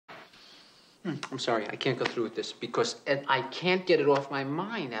I'm sorry, I can't go through with this because I can't get it off my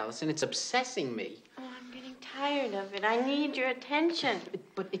mind, Allison. It's obsessing me. Oh, I'm getting tired of it. I need your attention.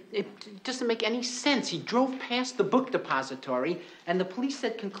 But it doesn't make any sense. He drove past the book depository, and the police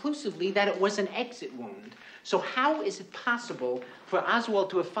said conclusively that it was an exit wound. So how is it possible for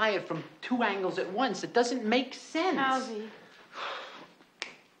Oswald to have fired from 2 angles at once? It doesn't make sense. Alvy.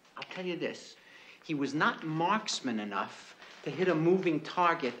 I'll tell you this. He was not marksman enough to hit a moving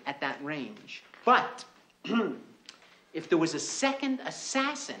target at that range. But if there was a second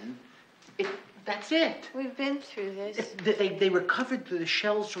assassin, that's it. We've been through this. They recovered the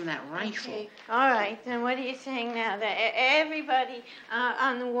shells from that rifle. Okay. All right. Then what are you saying now? That everybody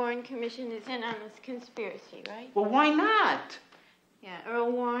on the Warren Commission is in on this conspiracy, right? Well, why not? Yeah.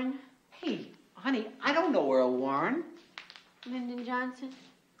 Earl Warren? Hey, honey, I don't know Earl Warren. Lyndon Johnson?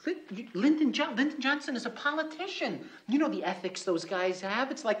 Lyndon Johnson is a politician. You know the ethics those guys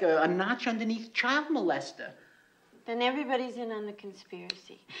have. It's like a notch underneath child molester. Then everybody's in on the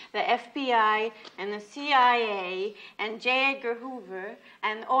conspiracy. The FBI and the CIA and J. Edgar Hoover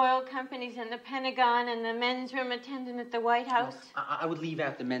and oil companies and the Pentagon and the men's room attendant at the White House. I would leave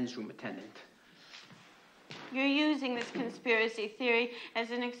out the men's room attendant. You're using this conspiracy theory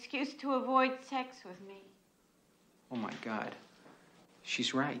as an excuse to avoid sex with me. Oh, my God.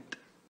 She's right.